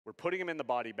 We're putting him in the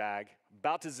body bag,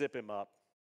 about to zip him up.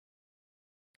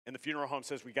 And the funeral home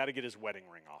says, we got to get his wedding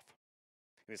ring off.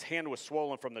 And his hand was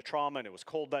swollen from the trauma, and it was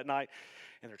cold that night,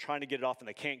 and they're trying to get it off, and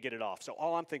they can't get it off. So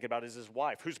all I'm thinking about is his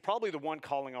wife, who's probably the one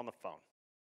calling on the phone.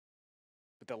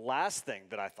 But the last thing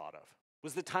that I thought of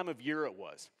was the time of year it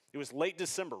was. It was late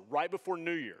December, right before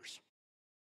New Year's.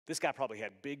 This guy probably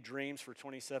had big dreams for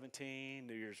 2017,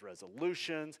 New Year's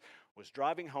resolutions, was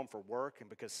driving home for work, and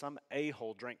because some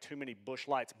a-hole drank too many Busch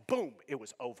Lights, boom, it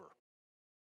was over.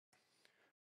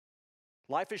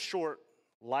 Life is short,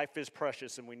 life is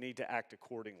precious, and we need to act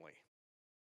accordingly.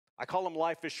 I call them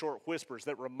life is short whispers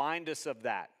that remind us of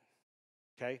that,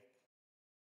 okay?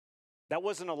 That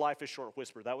wasn't a life is short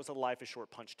whisper. That was a life is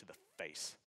short punch to the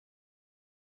face.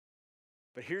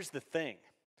 But here's the thing.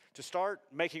 To start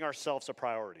making ourselves a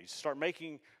priority, to start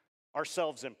making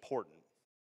ourselves important,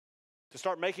 to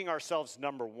start making ourselves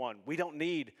number one, we don't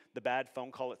need the bad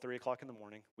phone call at 3 o'clock in the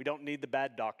morning. We don't need the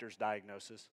bad doctor's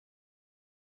diagnosis.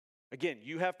 Again,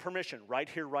 you have permission right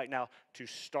here, right now, to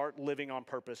start living on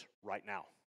purpose right now.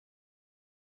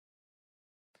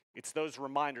 It's those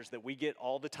reminders that we get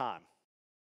all the time,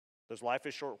 those life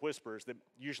is short whispers that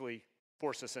usually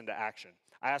force us into action.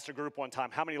 I asked a group one time,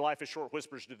 how many life is short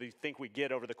whispers do they think we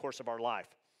get over the course of our life?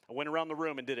 I went around the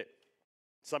room and did it.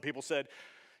 Some people said,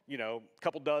 a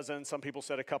couple dozen. Some people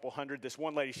said a couple hundred. This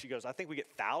one lady, she goes, I think we get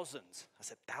thousands. I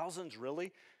said, thousands,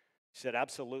 really? She said,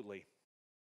 absolutely.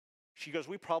 She goes,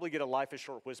 we probably get a life is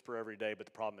short whisper every day, but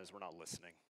the problem is we're not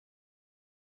listening.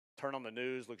 Turn on the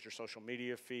news, look at your social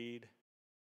media feed,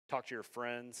 talk to your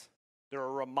friends. There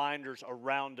are reminders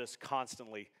around us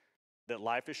constantly that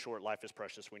life is short, life is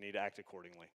precious, we need to act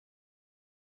accordingly.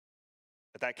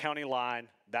 At that county line,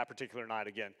 that particular night,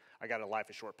 again, I got a life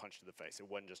is short punch to the face. It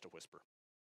wasn't just a whisper.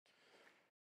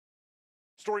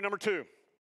 Story number 2.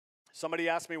 Somebody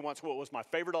asked me once what was my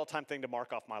favorite all-time thing to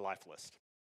mark off my life list.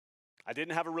 I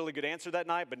didn't have a really good answer that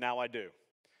night, but now I do.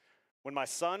 When my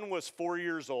son was 4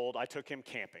 years old, I took him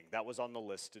camping. That was on the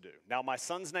list to do. Now, my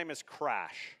son's name is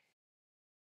Crash.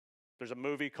 There's a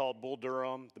movie called Bull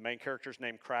Durham. The main character's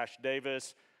named Crash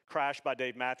Davis. Crash by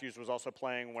Dave Matthews was also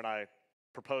playing when I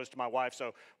proposed to my wife,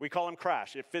 so we call him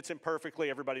Crash. It fits him perfectly.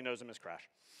 Everybody knows him as Crash.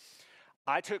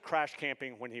 I took Crash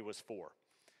camping when he was 4.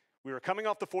 We were coming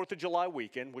off the 4th of July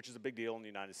weekend, which is a big deal in the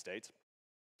United States.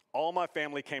 All my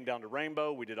family came down to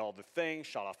Rainbow. We did all the things,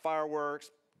 shot off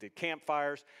fireworks, did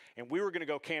campfires, and we were going to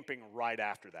go camping right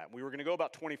after that. We were going to go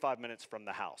about 25 minutes from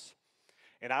the house.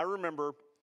 And I remember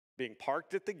being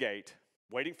parked at the gate,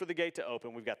 waiting for the gate to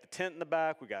open. We've got the tent in the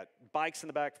back. We got bikes in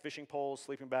the back, fishing poles,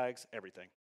 sleeping bags, everything.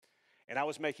 And I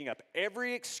was making up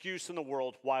every excuse in the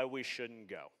world why we shouldn't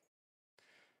go.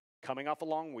 Coming off a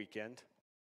long weekend.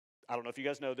 I don't know if you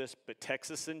guys know this, but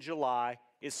Texas in July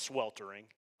is sweltering.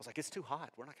 I was like, it's too hot.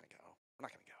 We're not going to go. We're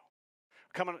not going to go.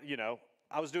 Coming,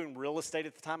 I was doing real estate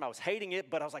at the time. I was hating it,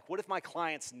 but I was like, what if my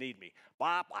clients need me?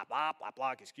 Blah, blah, blah, blah,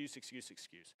 blah, excuse.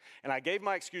 And I gave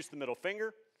my excuse the middle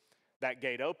finger. That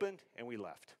gate opened, and we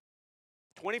left.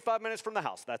 25 minutes from the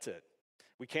house, that's it.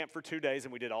 We camped for 2 days,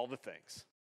 and we did all the things.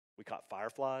 We caught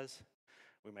fireflies.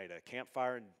 We made a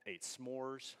campfire and ate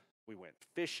s'mores. We went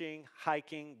fishing,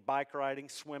 hiking, bike riding,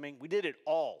 swimming. We did it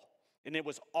all, and it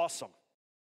was awesome.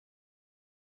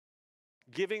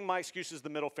 Giving my excuses the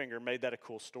middle finger made that a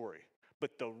cool story.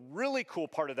 But the really cool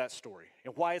part of that story,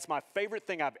 and why it's my favorite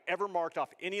thing I've ever marked off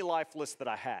any life list that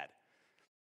I had,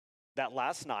 that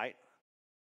last night,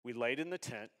 we laid in the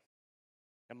tent,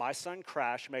 and my son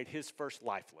Crash made his first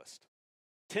life list.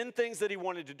 10 things that he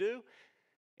wanted to do,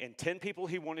 and 10 people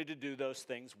he wanted to do those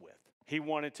things with. He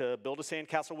wanted to build a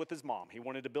sandcastle with his mom. He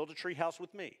wanted to build a tree house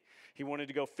with me. He wanted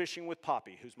to go fishing with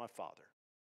Poppy, who's my father.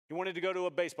 He wanted to go to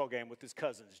a baseball game with his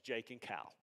cousins, Jake and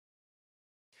Cal.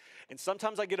 And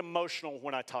sometimes I get emotional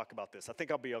when I talk about this. I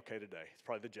think I'll be okay today. It's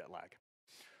probably the jet lag.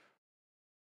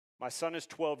 My son is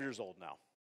 12 years old now.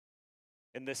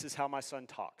 And this is how my son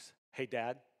talks. Hey,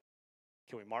 Dad,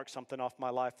 can we mark something off my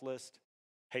life list?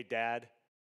 Hey, Dad,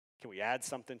 can we add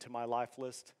something to my life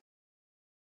list?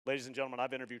 Ladies and gentlemen,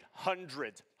 I've interviewed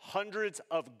hundreds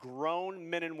of grown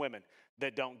men and women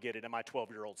that don't get it, and my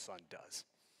 12-year-old son does.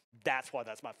 That's why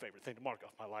that's my favorite thing to mark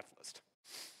off my life list.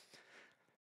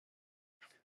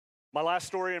 My last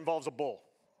story involves a bull.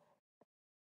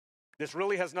 This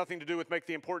really has nothing to do with make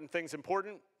the important things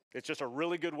important. It's just a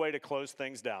really good way to close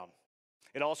things down.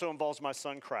 It also involves my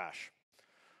son, Crash.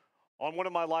 On one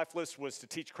of my life lists was to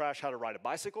teach Crash how to ride a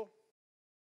bicycle.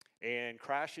 And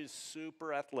Crash is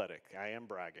super athletic. I am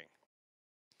bragging.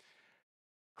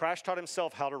 Crash taught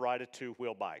himself how to ride a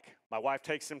two-wheel bike. My wife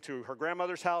takes him to her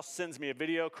grandmother's house, sends me a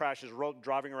video. Crash is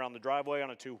driving around the driveway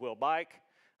on a two-wheel bike.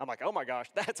 I'm like, oh my gosh,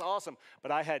 that's awesome.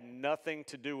 But I had nothing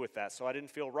to do with that, so I didn't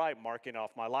feel right marking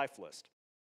off my life list.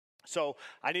 So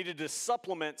I needed to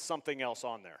supplement something else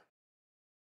on there.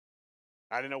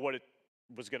 I didn't know what it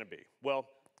was going to be. Well,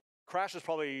 Crash was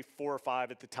probably 4 or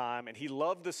 5 at the time, and he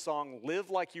loved the song Live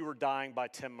Like You Were Dying by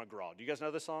Tim McGraw. Do you guys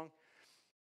know this song?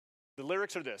 The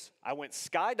lyrics are this: I went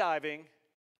skydiving,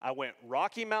 I went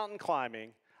Rocky Mountain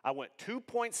climbing, I went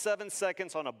 2.7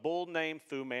 seconds on a bull named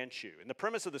Fu Manchu. And the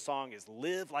premise of the song is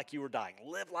live like you were dying,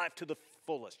 live life to the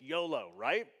fullest, YOLO,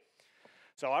 right?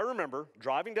 So I remember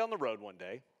driving down the road one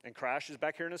day, and Crash is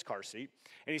back here in his car seat,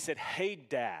 and he said, hey,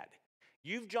 Dad,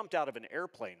 you've jumped out of an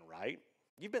airplane, right?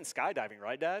 You've been skydiving,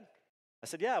 right, Dad? I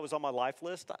said, yeah, it was on my life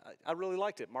list. I really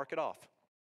liked it. Mark it off.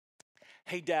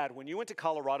 Hey, Dad, when you went to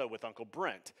Colorado with Uncle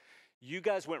Brent, you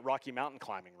guys went Rocky Mountain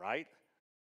climbing, right?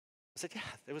 I said, yeah,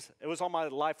 it was on my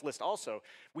life list also.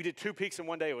 We did 2 peaks in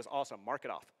one day. It was awesome. Mark it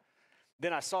off.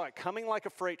 Then I saw it coming like a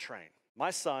freight train.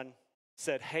 My son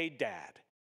said, hey, Dad,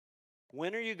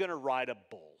 when are you going to ride a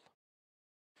bull?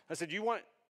 I said, you want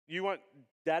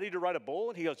Daddy to ride a bull?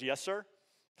 And he goes, yes, sir.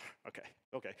 Okay.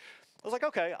 I was like,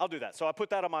 okay, I'll do that. So I put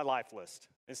that on my life list.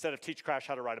 Instead of teach Crash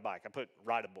how to ride a bike, I put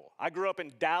ride a bull. I grew up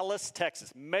in Dallas,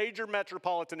 Texas, major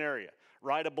metropolitan area.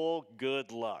 Ride a bull,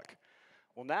 good luck.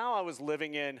 Well, now I was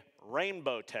living in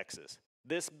Rainbow, Texas,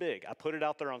 this big. I put it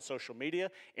out there on social media,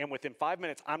 and within 5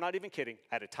 minutes, I'm not even kidding,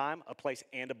 I had a time, a place,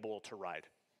 and a bull to ride.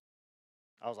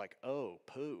 I was like, oh,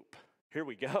 poop. Here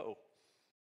we go.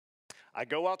 I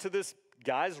go out to this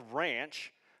guy's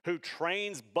ranch who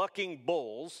trains bucking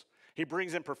bulls. He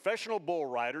brings in professional bull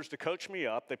riders to coach me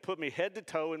up. They put me head to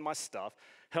toe in my stuff,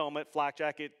 helmet, flak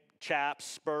jacket, chaps,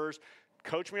 spurs,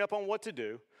 coach me up on what to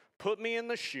do, put me in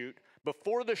the chute.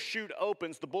 Before the chute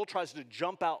opens, the bull tries to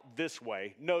jump out this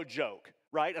way. No joke,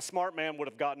 right? A smart man would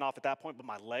have gotten off at that point, but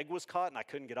my leg was caught and I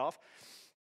couldn't get off.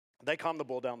 They calm the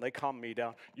bull down. They calm me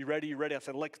down. You ready? You ready? I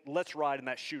said, let's ride, and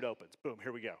that chute opens. Boom,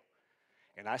 here we go.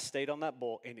 And I stayed on that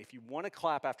bull, and if you want to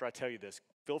clap after I tell you this,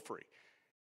 feel free.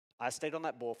 I stayed on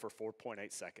that bull for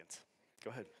 4.8 seconds. Go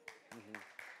ahead.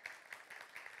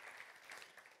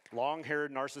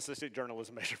 Long-haired, narcissistic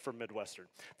journalism major from Midwestern.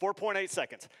 4.8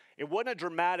 seconds. It wasn't a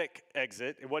dramatic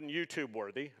exit. It wasn't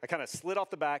YouTube-worthy. I kind of slid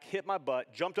off the back, hit my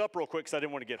butt, jumped up real quick because I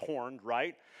didn't want to get horned,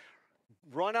 right?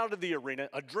 Run out of the arena.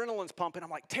 Adrenaline's pumping. I'm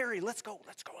like, Terry, let's go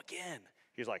again.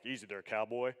 He's like, easy there,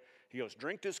 cowboy. He goes,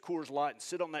 drink this Coors Light and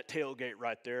sit on that tailgate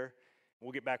right there, and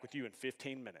we'll get back with you in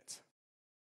 15 minutes.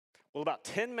 Well, about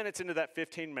 10 minutes into that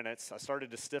 15 minutes, I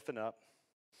started to stiffen up.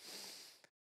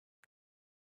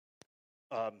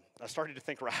 I started to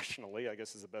think rationally, I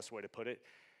guess is the best way to put it.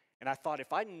 And I thought,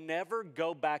 if I never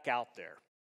go back out there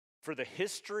for the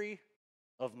history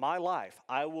of my life,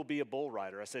 I will be a bull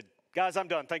rider. I said, guys, I'm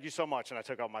done. Thank you so much. And I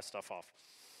took all my stuff off.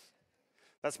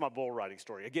 That's my bull riding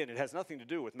story. Again, it has nothing to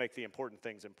do with make the important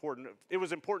things important. It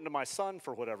was important to my son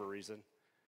for whatever reason,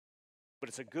 but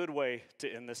it's a good way to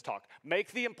end this talk.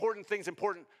 Make the important things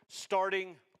important,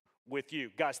 starting with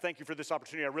you. Guys, thank you for this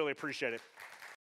opportunity. I really appreciate it.